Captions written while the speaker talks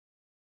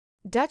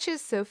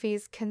Duchess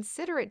Sophie's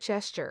considerate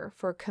gesture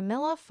for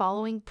Camilla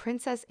following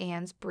Princess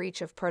Anne's breach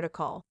of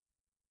protocol.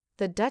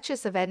 The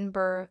Duchess of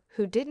Edinburgh,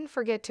 who didn't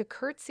forget to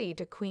curtsy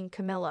to Queen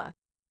Camilla,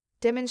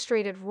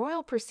 demonstrated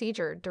royal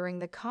procedure during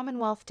the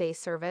Commonwealth Day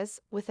Service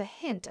with a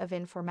hint of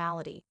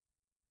informality.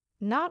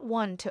 Not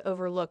one to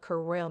overlook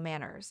her royal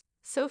manners,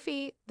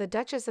 Sophie, the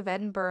Duchess of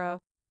Edinburgh,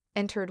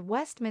 entered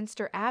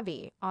Westminster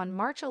Abbey on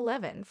March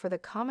 11 for the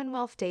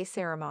Commonwealth Day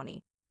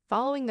ceremony,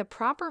 following the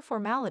proper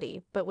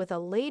formality but with a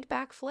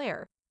laid-back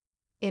flair,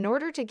 in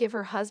order to give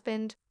her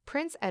husband,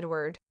 Prince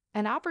Edward,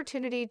 an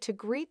opportunity to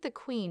greet the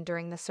Queen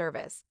during the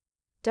service.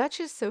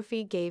 Duchess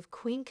Sophie gave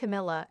Queen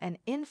Camilla an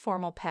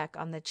informal peck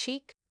on the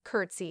cheek,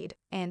 curtsied,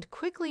 and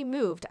quickly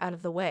moved out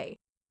of the way.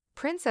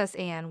 Princess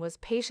Anne was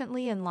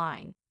patiently in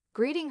line,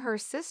 greeting her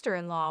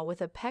sister-in-law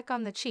with a peck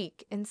on the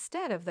cheek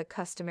instead of the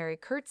customary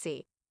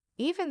curtsey,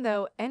 even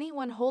though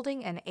anyone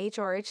holding an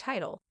HRH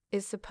title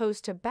is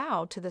supposed to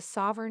bow to the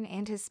sovereign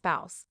and his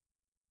spouse.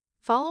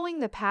 Following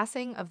the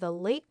passing of the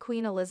late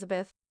Queen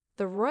Elizabeth,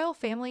 the royal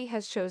family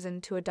has chosen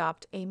to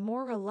adopt a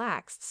more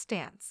relaxed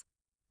stance.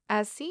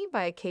 As seen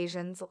by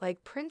occasions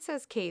like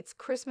Princess Kate's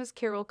Christmas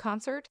Carol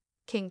concert,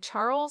 King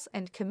Charles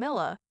and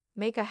Camilla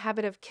make a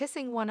habit of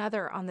kissing one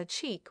another on the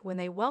cheek when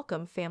they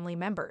welcome family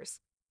members.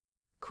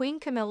 Queen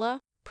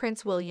Camilla,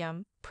 Prince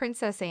William,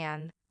 Princess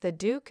Anne, the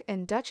Duke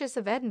and Duchess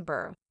of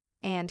Edinburgh,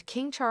 and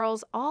King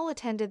Charles all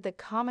attended the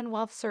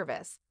Commonwealth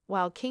service,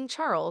 while King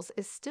Charles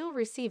is still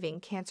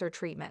receiving cancer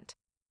treatment.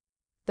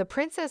 The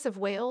Princess of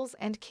Wales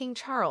and King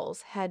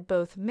Charles had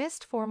both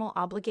missed formal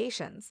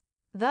obligations,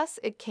 thus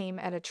it came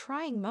at a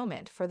trying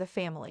moment for the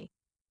family.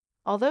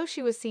 Although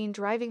she was seen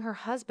driving her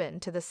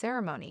husband to the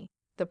ceremony,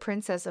 the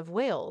Princess of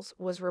Wales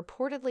was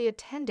reportedly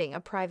attending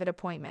a private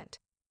appointment.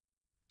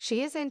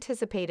 She is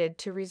anticipated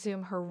to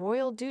resume her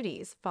royal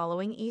duties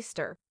following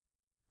Easter.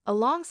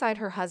 Alongside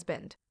her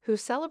husband, who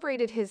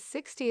celebrated his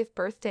 60th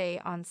birthday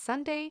on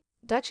Sunday,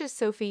 Duchess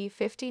Sophie,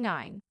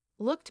 59,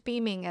 looked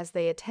beaming as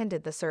they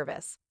attended the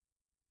service.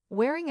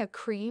 Wearing a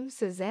cream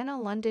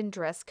Susanna London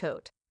dress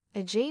coat,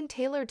 a Jane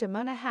Taylor de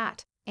Mona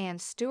hat,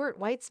 and Stuart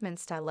Weitzman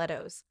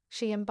stilettos,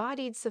 she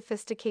embodied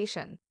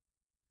sophistication.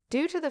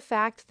 Due to the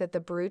fact that the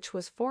brooch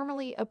was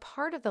formerly a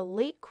part of the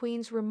late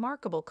Queen's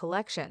remarkable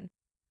collection,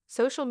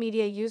 social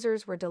media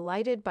users were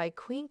delighted by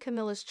Queen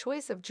Camilla's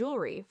choice of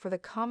jewelry for the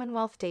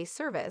Commonwealth Day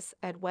service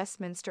at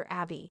Westminster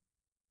Abbey.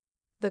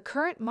 The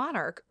current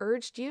monarch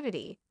urged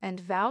unity and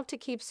vowed to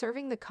keep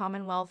serving the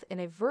Commonwealth in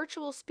a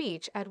virtual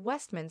speech at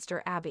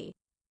Westminster Abbey.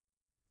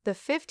 The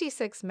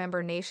 56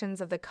 member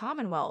nations of the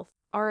Commonwealth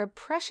are a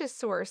precious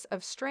source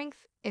of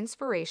strength,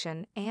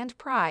 inspiration, and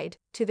pride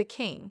to the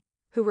King,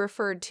 who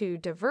referred to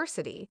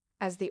diversity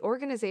as the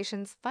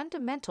organization's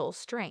fundamental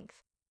strength.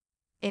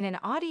 In an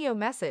audio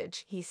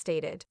message, he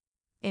stated,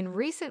 "In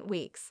recent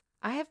weeks,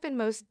 I have been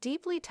most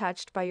deeply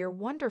touched by your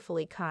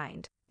wonderfully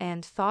kind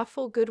and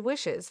thoughtful good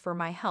wishes for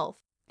my health,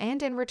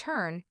 and in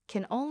return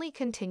can only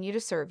continue to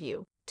serve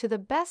you, to the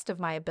best of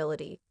my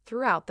ability,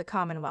 throughout the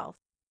Commonwealth."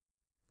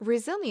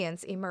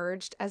 Resilience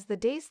emerged as the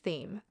day's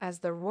theme as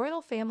the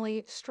royal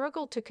family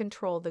struggled to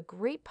control the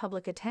great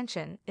public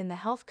attention in the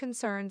health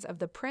concerns of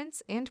the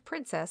Prince and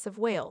Princess of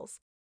Wales.